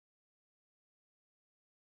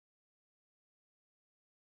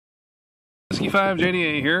Whiskey 5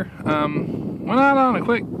 JDA here. Went out on a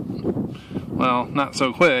quick, well, not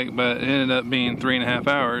so quick, but it ended up being 3.5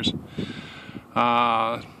 hours.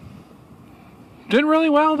 Did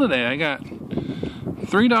really well today. I got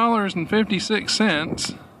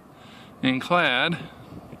 $3.56 in clad,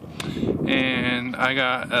 and I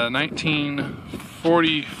got a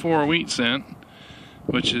 1944 wheat cent,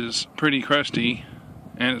 which is pretty crusty,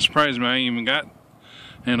 and it surprised me I even got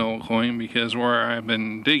an old coin because where I've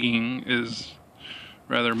been digging is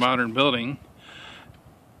rather modern building.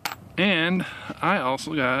 And I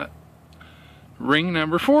also got ring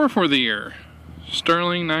number 4 for the year,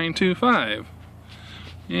 Sterling 925.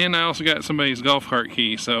 And I also got somebody's golf cart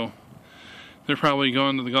key, so they're probably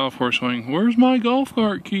going to the golf course going, "Where's my golf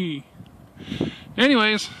cart key?"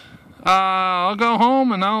 Anyways, I'll go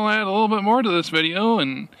home and I'll add a little bit more to this video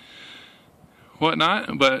and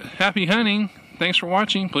whatnot, but happy hunting. Thanks for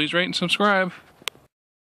watching. Please rate and subscribe.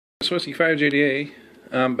 Whiskey 5 JDA,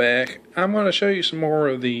 I'm back. I'm going to show you some more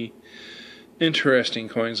of the interesting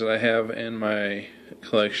coins that I have in my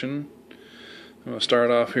collection. I'm going to start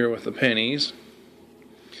off here with the pennies.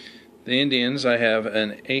 The Indians, I have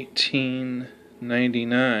an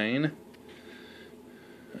 1899,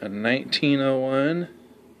 a 1901,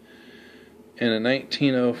 and a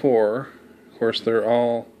 1904. Of course, they're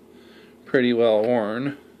all pretty well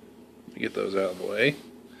worn. Get those out of the way.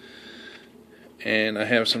 And I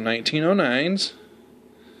have some 1909s.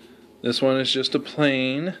 This one is just a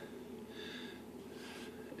plain,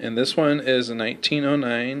 and this one is a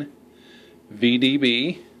 1909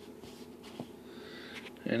 VDB,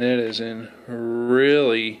 and it is in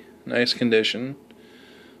really nice condition,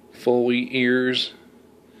 full wheat ears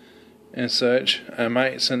and such. I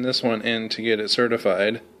might send this one in to get it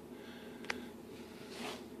certified.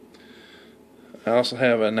 I also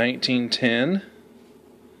have a 1910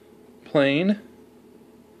 plain.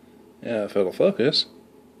 Yeah, if it'll focus.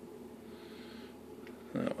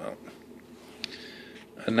 Oh well.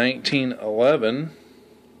 A 1911,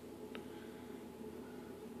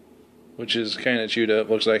 which is kind of chewed up.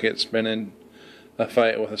 Looks like it's been in a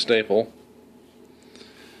fight with a staple.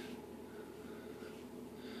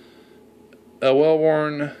 A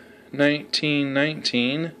well-worn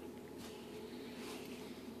 1919.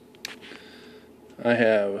 I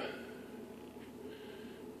have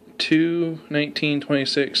 2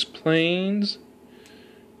 1926 plains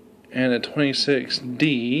and a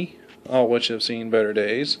 26D, all which have seen better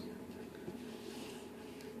days.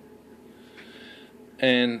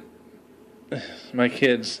 And my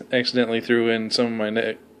kids accidentally threw in some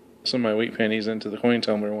of my wheat pennies into the coin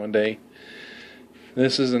tumbler one day.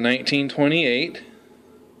 This is a 1928.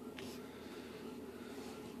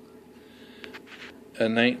 A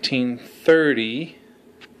 1930,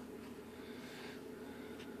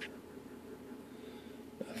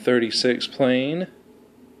 a 36 plain,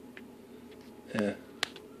 there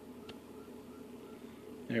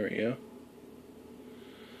we go,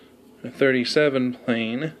 a 37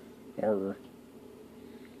 plain, or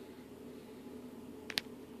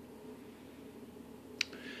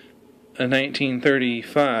a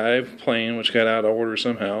 1935 plain, which got out of order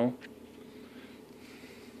somehow.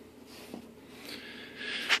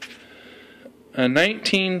 A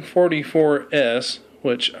 1944S,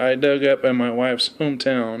 which I dug up in my wife's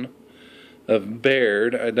hometown of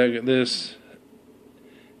Baird. I dug this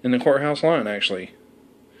in the courthouse lawn, actually.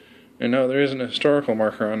 And no, there isn't a historical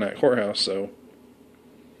marker on that courthouse, so.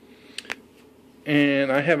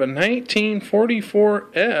 And I have a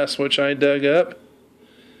 1944S, which I dug up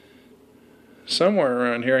somewhere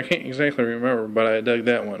around here. I can't exactly remember, but I dug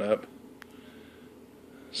that one up.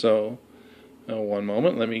 So, one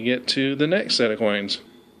moment, let me get to the next set of coins.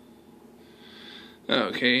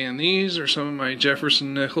 Okay, and these are some of my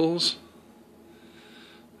Jefferson nickels.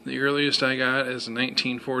 The earliest I got is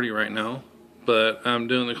 1940 right now, but I'm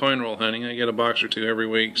doing the coin roll hunting. I get a box or two every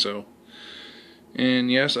week, so. And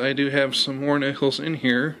yes, I do have some more nickels in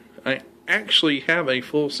here. I actually have a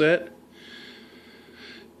full set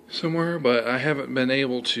somewhere, but I haven't been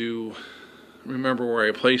able to remember where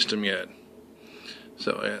I placed them yet.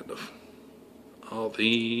 So I had to all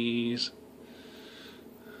these.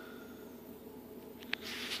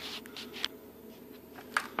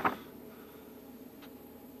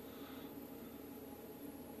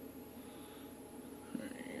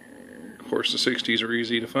 Of course, the 60s are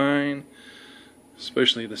easy to find,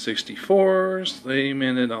 especially the 64s. They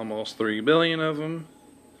minted almost 3 billion of them.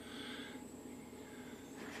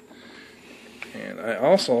 And I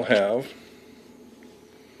also have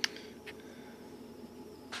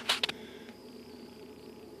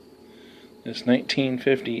this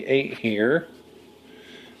 1958 here,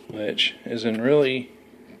 which is in really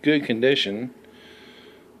good condition.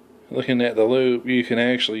 Looking at the loop, you can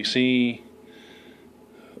actually see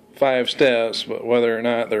 5 steps, but whether or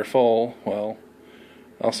not they're full, well,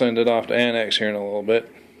 I'll send it off to Annex here in a little bit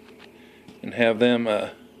and have them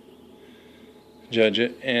judge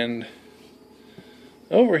it. And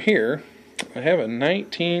over here, I have a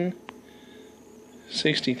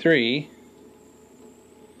 1963.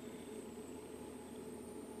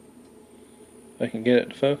 If I can get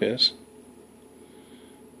it to focus.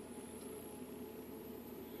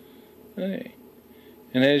 Okay.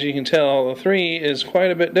 And as you can tell, the 3 is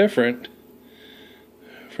quite a bit different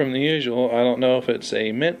from the usual. I don't know if it's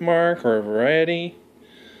a mint mark or a variety,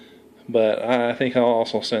 but I think I'll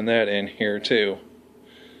also send that in here too.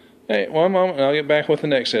 Hey, one moment and I'll get back with the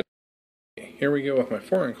next set. Here we go with my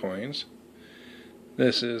foreign coins.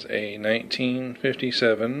 This is a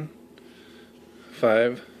 1957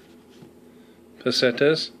 5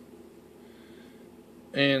 pesetas.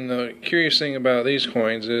 And the curious thing about these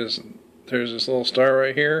coins is there's this little star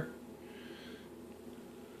right here.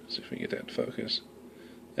 Let's see if we can get that to focus.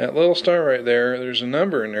 That little star right there, there's a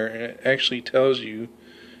number in there, and it actually tells you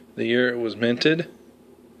the year it was minted.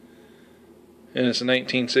 And it's a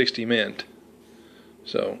 1960 mint.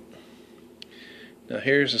 So, now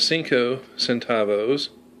here's the 5 centavos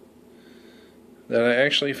that I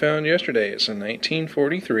actually found yesterday. It's a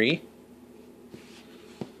 1943.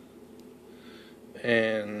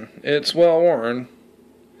 And it's well worn,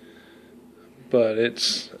 but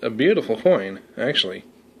it's a beautiful coin, actually.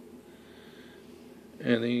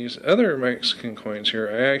 And these other Mexican coins here,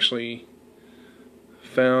 I actually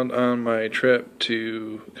found on my trip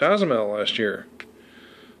to Cozumel last year.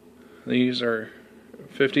 These are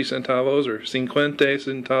 50 centavos or 50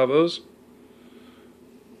 centavos.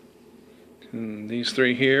 And these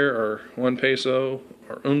 3 here are 1 peso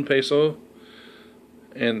or un peso.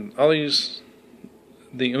 And all these,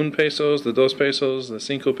 the un pesos, the dos pesos, the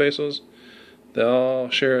 5 pesos, they all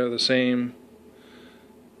share the same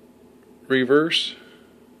reverse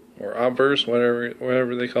or obverse,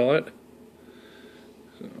 whatever they call it.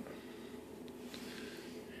 So,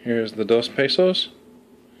 here's the dos pesos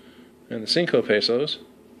and the 5 pesos,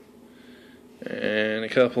 and a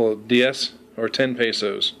couple of 10 or 10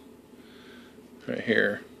 pesos right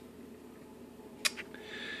here.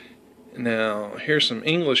 Now, here's some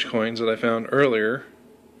English coins that I found earlier.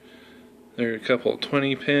 There are a couple of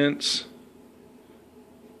 20 pence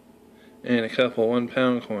and a couple 1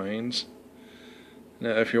 pound coins.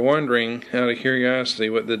 Now, if you're wondering, out of curiosity,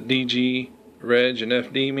 what the DG, Reg, and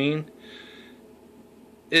FD mean,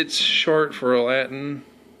 it's short for a Latin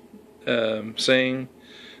saying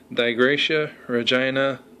Dei Gratia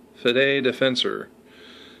Regina Fidei Defensor,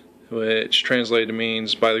 which translated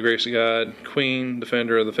means by the grace of God, Queen,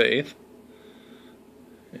 Defender of the Faith.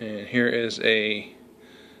 And here is a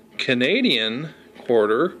Canadian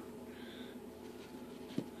quarter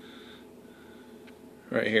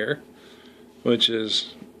right here, which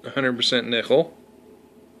is 100% nickel.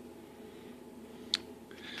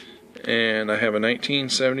 And I have a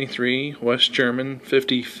 1973 West German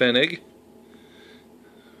 50 Pfennig. It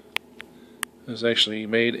was actually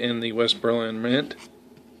made in the West Berlin Mint.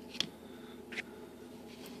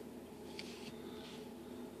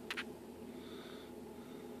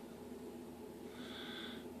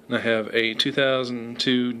 And I have a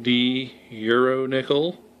 2002 D Euro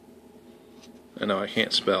nickel. I know I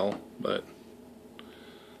can't spell, but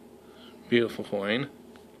beautiful coin.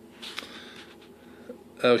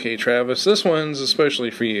 Okay, Travis, this one's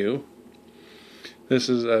especially for you. This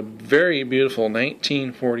is a very beautiful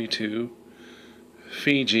 1942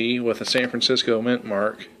 Fiji with a San Francisco mint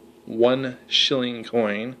mark, 1 shilling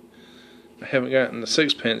coin. I haven't gotten the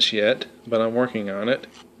 6 pence yet, but I'm working on it.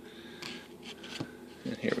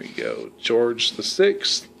 And here we go, George VI,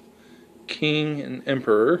 King and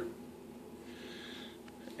Emperor.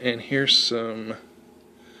 And here's some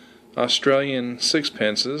Australian 6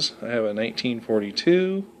 pences. I have a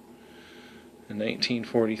 1942, a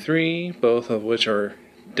 1943, both of which are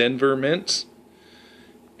Denver mints,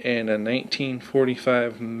 and a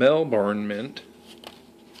 1945 Melbourne mint.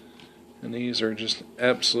 And these are just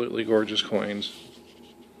absolutely gorgeous coins.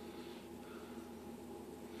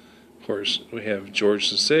 Of course, we have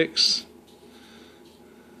George VI,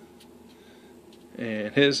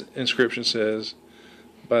 and his inscription says,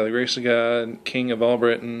 by the grace of God, King of all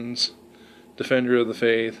Britons, Defender of the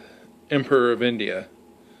Faith, Emperor of India.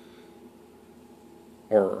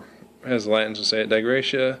 Or, as the Latins would say it, Dei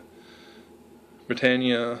Gratia,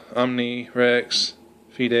 Britannia, Omni, Rex,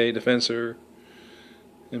 Fide, Defensor,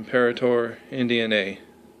 Imperator, Indianae.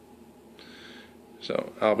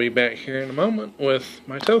 So, I'll be back here in a moment with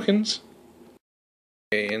my tokens.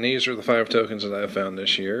 Okay, and these are the 5 tokens that I've found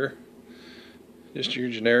this year. Just your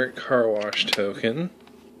generic car wash token,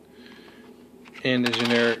 and a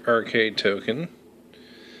generic arcade token.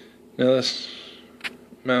 Now this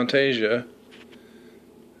Mount Asia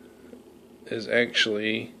is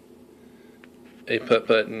actually a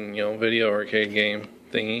putt-putt and video arcade game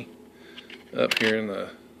thingy up here in the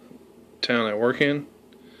town I work in,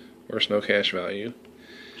 where there's no cash value.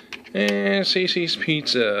 And CiCi's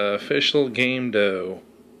Pizza official game dough.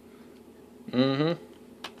 If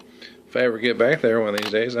I ever get back there one of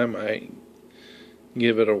these days, I might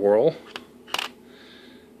give it a whirl.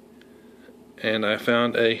 And I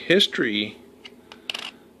found a History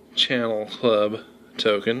Channel Club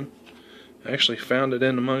token. I actually found it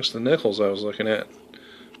in amongst the nickels I was looking at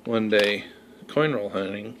one day coin roll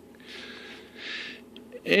hunting.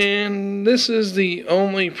 And this is the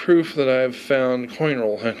only proof that I've found coin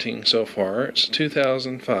roll hunting so far. It's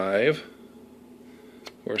 2005.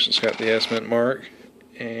 Of course, it's got the S Mint mark,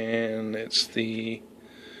 and it's the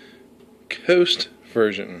Coast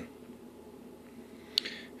version.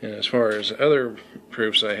 And as far as other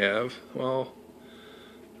proofs I have, well,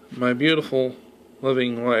 my beautiful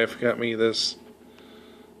loving wife got me this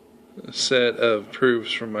set of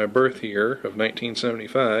proofs from my birth year of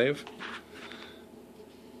 1975.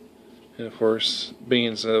 And of course,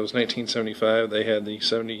 being as it was 1975, they had the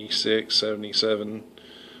 76, 77,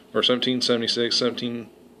 or 1776,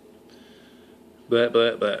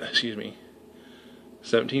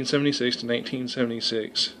 1776 to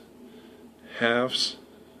 1976 halves,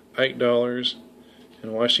 Ike dollars,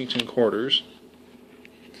 and Washington quarters.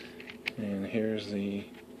 And here's the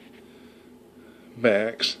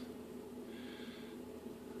backs.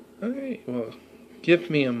 Okay, well, give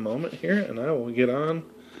me a moment here and I will get on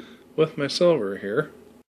with my silver here.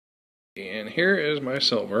 And here is my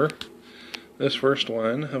silver. This first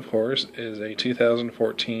one, of course, is a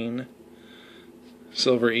 2014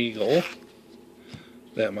 Silver Eagle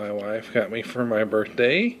that my wife got me for my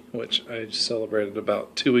birthday, which I celebrated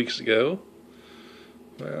about 2 weeks ago.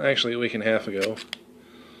 Well, actually a week and a half ago.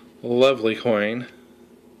 Lovely coin.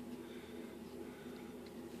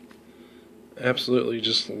 Absolutely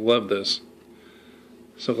just love this.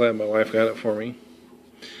 So glad my wife got it for me.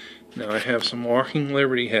 Now I have some Walking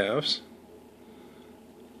Liberty halves.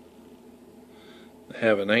 I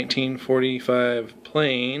have a 1945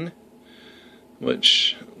 plain,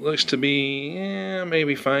 which looks to be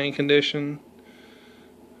maybe fine condition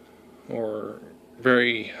or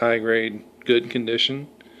very high grade good condition,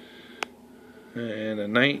 and a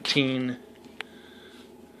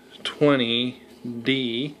 1920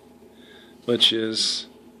 D, which is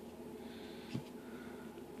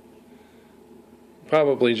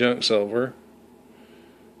probably junk silver,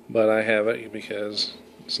 but I have it because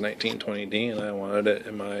it's 1920D and I wanted it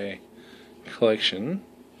in my collection.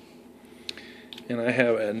 And I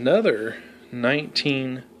have another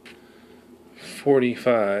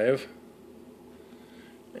 1945,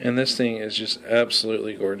 and this thing is just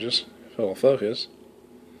absolutely gorgeous. If it'll focus.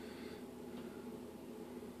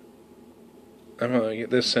 I'm going to get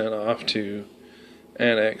this sent off to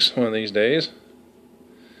Annex one of these days.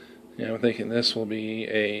 Yeah, I'm thinking this will be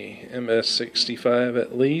a MS-65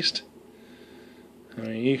 at least. I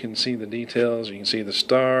mean, you can see the details, you can see the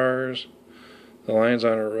stars, the lines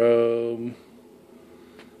on her robe,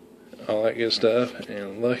 all that good stuff,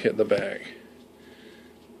 and look at the back.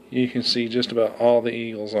 You can see just about all the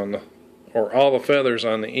eagles on the, or all the feathers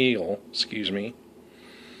on the eagle, excuse me.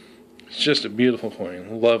 It's just a beautiful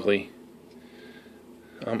coin, lovely.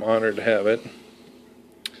 I'm honored to have it.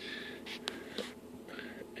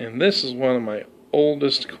 And this is one of my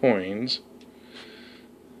oldest coins.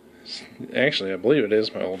 Actually, I believe it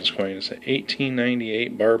is my oldest coin. It's an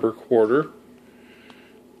 1898 Barber quarter,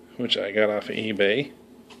 which I got off of eBay.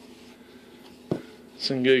 It's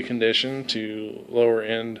in good condition to lower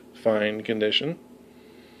end fine condition,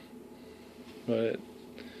 but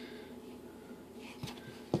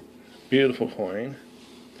beautiful coin.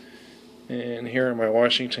 And here are my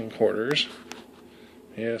Washington quarters.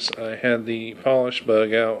 Yes, I had the polish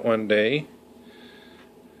bug out one day.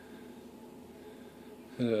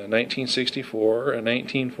 A 1964, a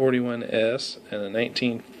 1941S, and a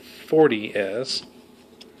 1940S.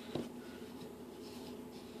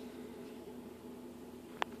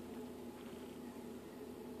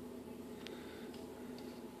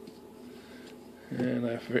 And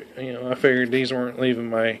I figured these weren't leaving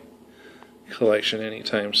my collection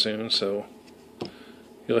anytime soon, so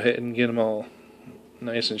go ahead and get them all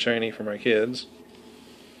nice and shiny for my kids.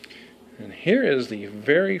 And here is the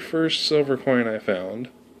very first silver coin I found,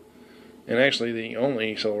 and actually the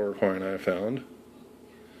only silver coin I found.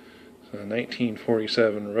 a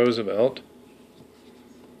 1947 Roosevelt.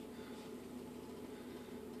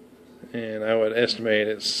 And I would estimate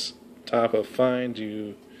it's top of fine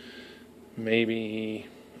to maybe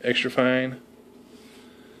extra fine.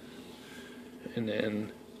 And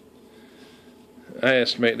then I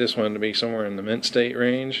estimate this one to be somewhere in the mint state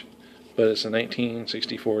range, but it's a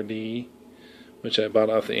 1964D, which I bought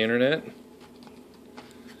off the internet.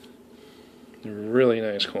 Really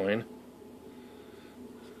nice coin.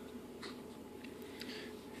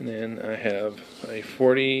 And then I have a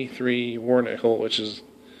 43 war nickel, which is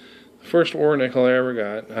the first war nickel I ever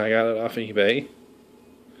got. I got it off eBay.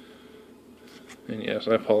 And yes,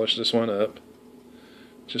 I polished this one up.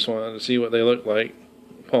 Just wanted to see what they look like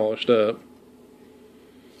polished up.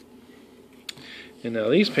 And now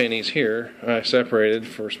these pennies here I separated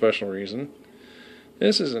for a special reason.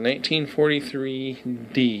 This is a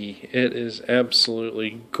 1943D. It is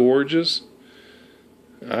absolutely gorgeous.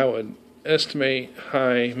 I would estimate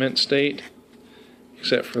high mint state,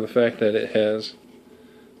 except for the fact that it has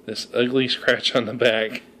this ugly scratch on the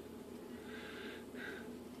back.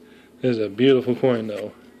 It is a beautiful coin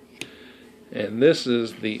though. And this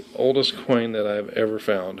is the oldest coin that I've ever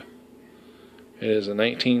found. It is a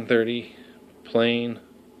 1930 plain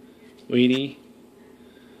Wheatie.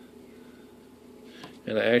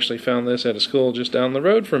 And I actually found this at a school just down the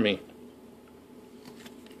road from me.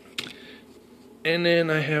 And then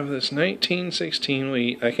I have this 1916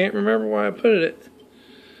 wheat. I can't remember why I put it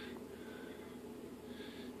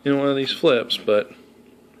in one of these flips, but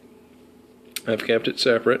I've kept it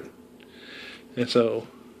separate. And so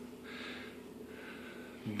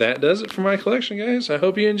that does it for my collection, guys. I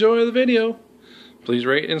hope you enjoy the video. Please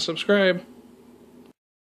rate and subscribe.